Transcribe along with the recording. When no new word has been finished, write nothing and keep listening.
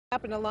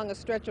Happened along a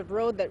stretch of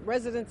road that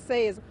residents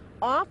say is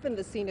often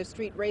the scene of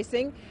street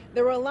racing.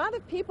 There were a lot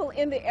of people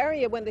in the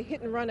area when the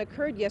hit and run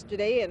occurred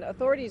yesterday, and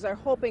authorities are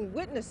hoping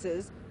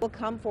witnesses will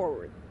come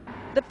forward.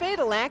 The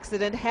fatal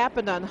accident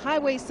happened on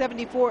Highway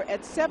 74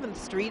 at 7th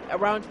Street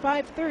around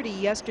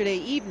 5:30 yesterday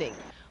evening.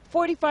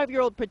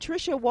 45-year-old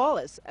Patricia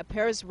Wallace, a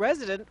Perris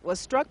resident, was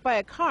struck by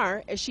a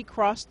car as she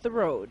crossed the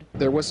road.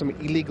 There was some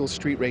illegal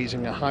street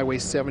racing on Highway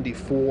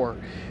 74,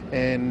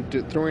 and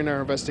during our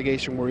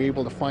investigation we were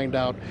able to find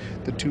out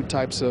the two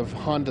types of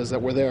Hondas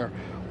that were there.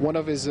 One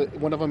of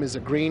them is a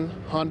green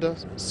Honda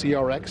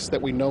CRX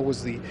that we know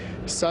was the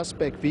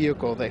suspect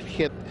vehicle that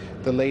hit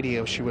the lady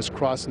as she was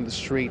crossing the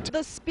street.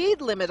 The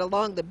speed limit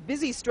along the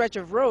busy stretch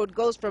of road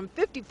goes from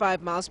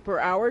 55 miles per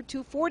hour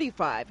to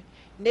 45.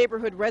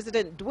 Neighborhood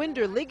resident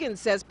Dwinder Liggins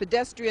says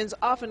pedestrians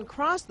often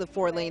cross the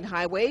 4-lane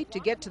highway to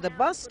get to the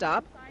bus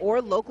stop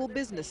or local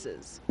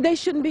businesses. They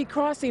shouldn't be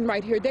crossing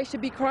right here. They should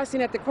be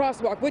crossing at the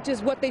crosswalk, which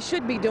is what they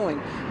should be doing.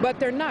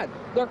 But they're not.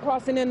 They're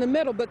crossing in the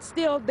middle, but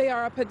still they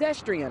are a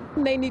pedestrian.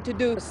 They need to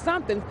do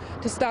something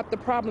to stop the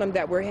problem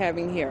that we're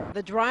having here.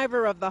 The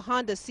driver of the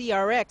Honda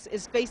CRX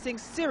is facing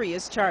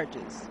serious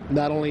charges.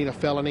 Not only the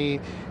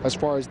felony as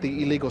far as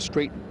the illegal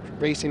street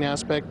racing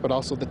aspect, but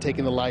also the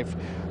taking the life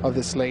of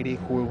this lady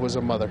who was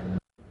a mother.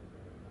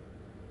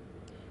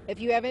 If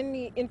you have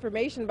any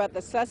information about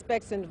the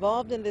suspects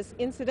involved in this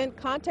incident,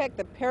 contact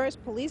the Perris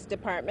Police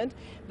Department.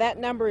 That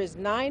number is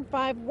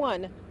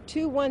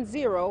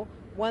 951-210-1000.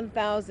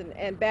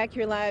 And back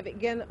here live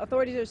again,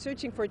 authorities are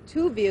searching for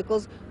two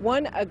vehicles.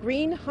 One, a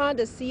green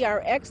Honda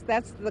CRX.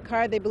 That's the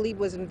car they believe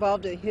was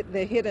involved in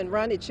the hit and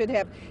run. It should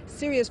have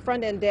serious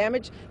front end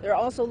damage. They're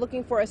also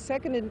looking for a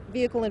second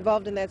vehicle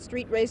involved in that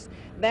street race.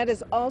 That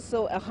is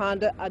also a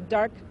Honda, a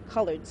dark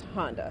colored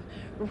Honda.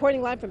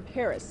 Reporting live from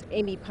Perris,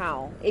 Amy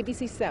Powell,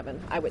 ABC 7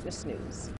 Eyewitness News.